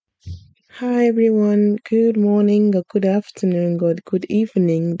Hi everyone, good morning or good afternoon or good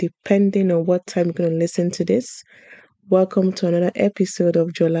evening, depending on what time you're going to listen to this. Welcome to another episode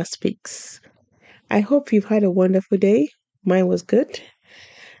of Jola Speaks. I hope you've had a wonderful day. Mine was good.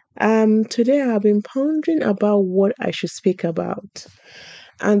 Today I've been pondering about what I should speak about.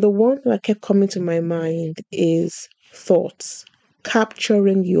 And the one that kept coming to my mind is thoughts,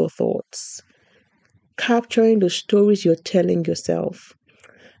 capturing your thoughts, capturing the stories you're telling yourself.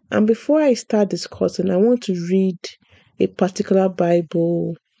 And before I start discussing, I want to read a particular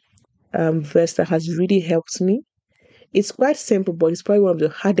Bible verse that has really helped me. It's quite simple, but it's probably one of the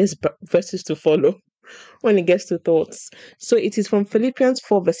hardest verses to follow when it gets to thoughts. So it is from Philippians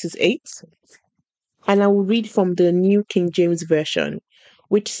 4 verses 8. And I will read from the New King James Version,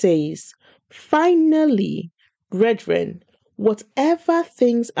 which says, "Finally, brethren, whatever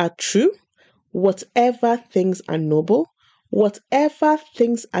things are true, whatever things are noble, whatever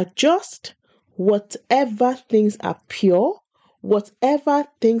things are just, whatever things are pure, whatever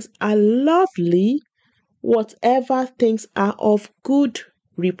things are lovely, whatever things are of good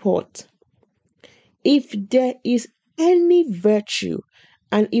report. If there is any virtue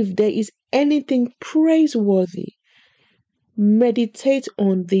and if there is anything praiseworthy, meditate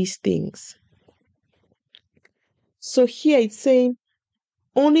on these things." So here it's saying,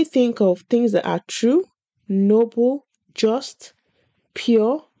 only think of things that are true, noble, just,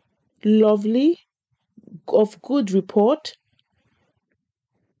 pure, lovely, of good report,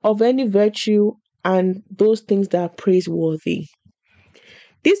 of any virtue, and those things that are praiseworthy.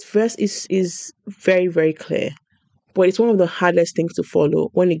 This verse is very, very clear, but it's one of the hardest things to follow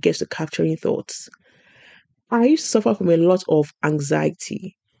when it gets to capturing thoughts. I used to suffer from a lot of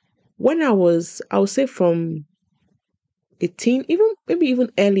anxiety. When I would say from 18, maybe even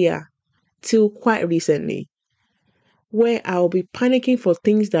earlier, till quite recently, where I'll be panicking for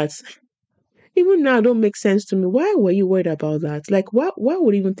things that even now don't make sense to me. Why were you worried about that? Like, why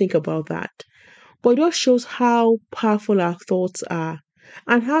would you even think about that? But it just shows how powerful our thoughts are,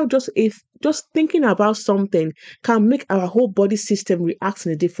 and how just thinking about something can make our whole body system react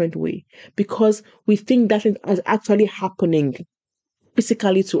in a different way because we think that it is actually happening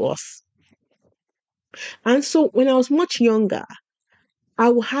physically to us. And so when I was much younger, I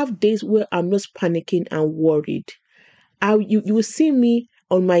will have days where I'm just panicking and worried. You will see me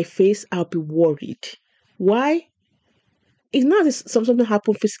on my face, I'll be worried. Why? It's not as something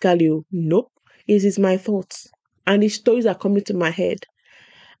happened physically. Nope. It is my thoughts. And these stories are coming to my head.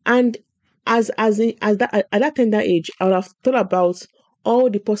 And as that at that tender age, I would have thought about all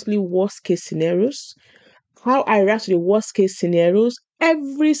the possibly worst case scenarios, how I react to the worst case scenarios,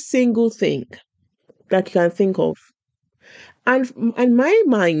 every single thing that you can think of. And my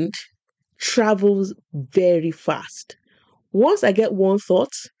mind travels very fast. Once I get one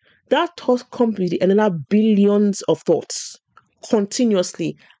thought, that thought comes with another billions of thoughts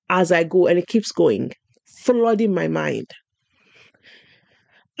continuously as I go, and it keeps going, flooding my mind.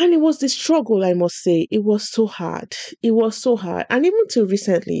 And it was the struggle, I must say. It was so hard. It was so hard. And even till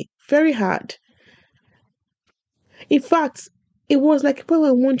recently, very hard. In fact, it was like people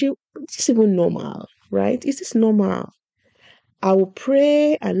were wondering, is this even normal? Right? Is this normal? I will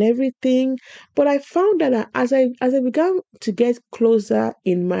pray and everything. But I found that as I began to get closer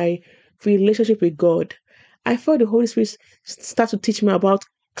in my relationship with God, I felt the Holy Spirit start to teach me about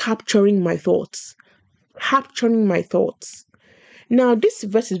capturing my thoughts. Capturing my thoughts. Now, this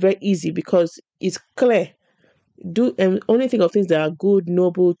verse is very easy because it's clear. Do only think of things that are good,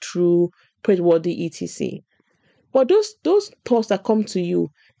 noble, true, praiseworthy, etc. But those thoughts that come to you,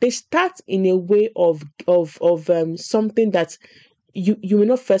 they start in a way of something that you may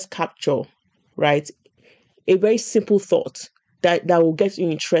not first capture, right? A very simple thought that will get you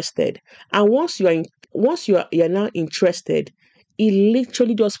interested, and once you're now interested, it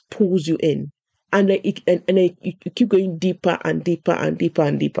literally just pulls you in, and then you keep going deeper and deeper and deeper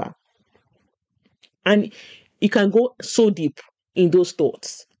and deeper, and you can go so deep in those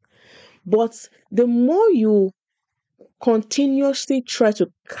thoughts. But the more you continuously try to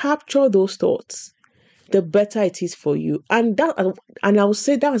capture those thoughts, the better it is for you. And I would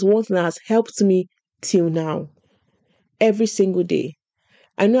say that is one thing that has helped me till now, every single day.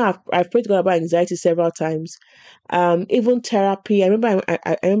 I know I've prayed to God about anxiety several times. Even therapy. I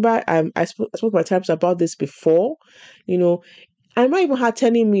remember I spoke to my therapist about this before. You know, I remember even her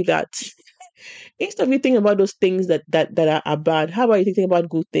telling me that instead of you thinking about those things that are bad, how about you thinking about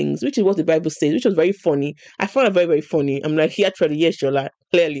good things, which is what the Bible says, which was very funny. I found it very, very funny. I'm like, yeah, actually, yes, you're like,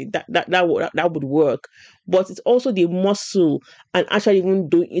 clearly that would work. But it's also the muscle and actually even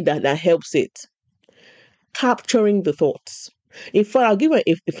doing it that helps it. Capturing the thoughts. In fact, I'll give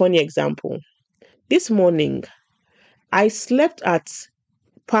you a funny example. This morning, I slept at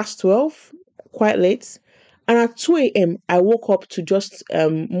past 12, quite late. And at 2 a.m., I woke up to just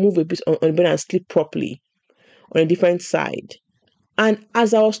move a bit on the bed and sleep properly on a different side. And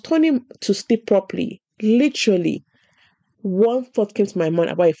as I was turning to sleep properly, literally, one thought came to my mind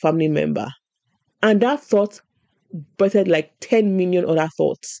about a family member. And that thought birthed like 10 million other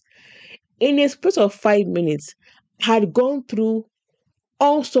thoughts. In a space of 5 minutes, I had gone through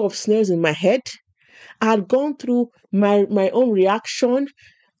all sorts of snares in my head. I had gone through my own reaction.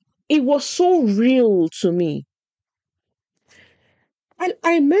 It was so real to me. And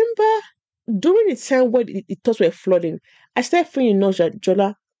I remember during the time when the thoughts were flooding, I started feeling that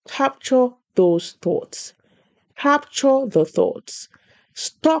Jola, capture those thoughts. Capture the thoughts.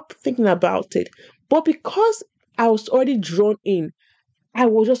 Stop thinking about it. But because I was already drawn in, I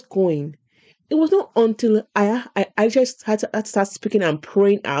was just going. It was not until I just had to start speaking and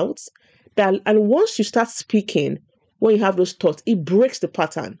praying out that, and once you start speaking, when you have those thoughts, it breaks the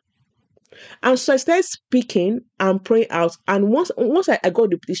pattern. And so I started speaking and praying out. And once I got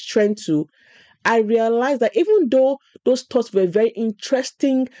the strength to, I realized that even though those thoughts were very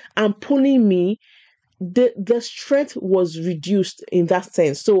interesting and pulling me, the strength was reduced in that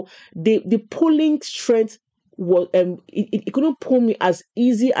sense. So the pulling strength was it couldn't pull me as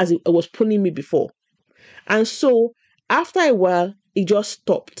easy as it was pulling me before. And so after a while, it just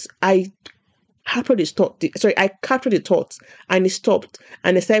stopped. I captured the thoughts and it stopped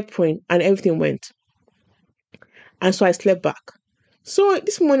and I started praying and everything went. And so I slept back. So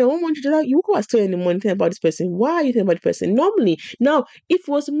this morning, I want you to, you woke up at 2 in the morning thinking about this person. Why are you thinking about the person? Normally, now, if it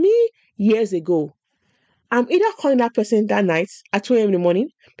was me years ago, I'm either calling that person that night at 2 a.m. in the morning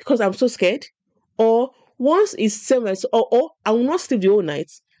because I'm so scared, or once it's 7, or I will not sleep the whole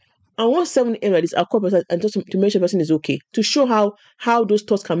night. And once 7 a.m. like this, I'll call person and just to make sure the person is okay, to show how those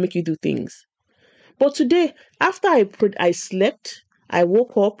thoughts can make you do things. But today, after I prayed, I slept, I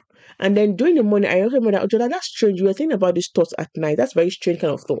woke up, and then during the morning, I also remember that, "Oh, that's strange. You were thinking about these thoughts at night. That's very strange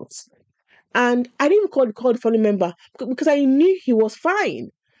kind of thoughts." And I didn't call the family member because I knew he was fine.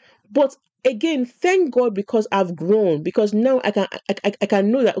 But again, thank God because I've grown. Because now I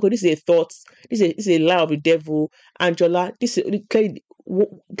can know that, okay, this is a thought, this is a lie of the devil, Angela. This is clearly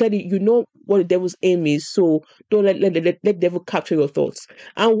you know what the devil's aim is. So don't let the devil capture your thoughts.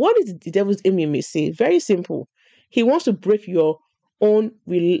 And what is the devil's aim? You may say very simple. He wants to break your own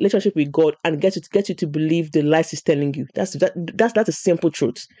relationship with God and get you to believe the lies he's telling you. That's a simple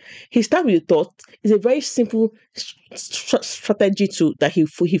truth. He starts with the thought. It's a very simple strategy that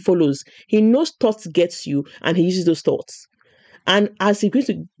he follows. He knows thoughts gets you, and he uses those thoughts. And as he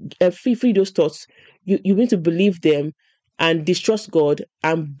begins to free those thoughts, you begin to believe them and distrust God,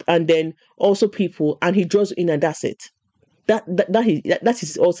 and then also people, and he draws you in, and that's it. That's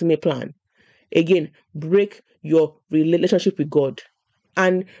his ultimate plan. Again, break your relationship with God.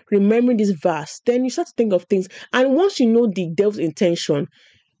 And remembering this verse, then you start to think of things. And once you know the devil's intention,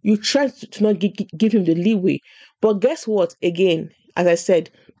 you try to not give him the leeway. But guess what? Again, as I said,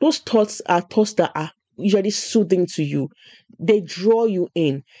 those thoughts are thoughts that are usually soothing to you. They draw you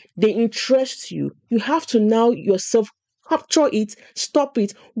in. They interest you. You have to now yourself capture it, stop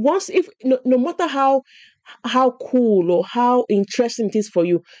it. Once, if no matter how cool or how interesting it is for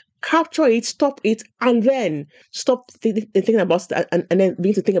you, capture it, stop it, and then stop thinking about that, and then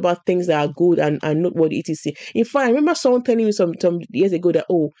begin to think about things that are good and noteworthy, etc. In fact, I remember someone telling me some years ago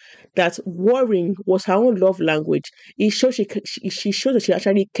that worrying was her own love language. It shows she shows that she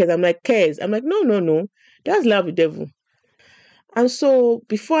actually cares. I'm like, cares? I'm like, no, that's love the devil. And so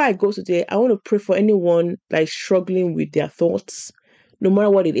before I go today, I want to pray for anyone that is struggling with their thoughts. No matter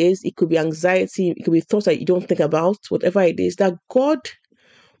what it is, it could be anxiety, it could be thoughts that you don't think about, whatever it is, that God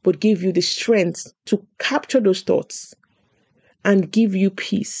would give you the strength to capture those thoughts and give you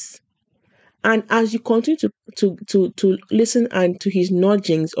peace. And as you continue to listen and to his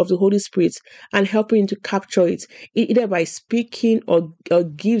nudgings of the Holy Spirit and helping you to capture it, either by speaking or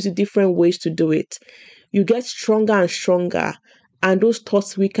gives you different ways to do it, you get stronger and stronger, and those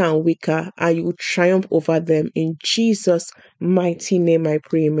thoughts weaker and weaker, and you will triumph over them. In Jesus' mighty name, I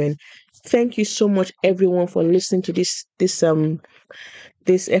pray, amen. Thank you so much, everyone, for listening to this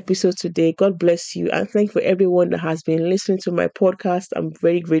episode today. God bless you, and thank you for everyone that has been listening to my podcast. I'm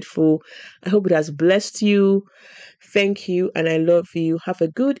very grateful. I hope it has blessed you. Thank you, and I love you. Have a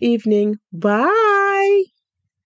good evening. Bye.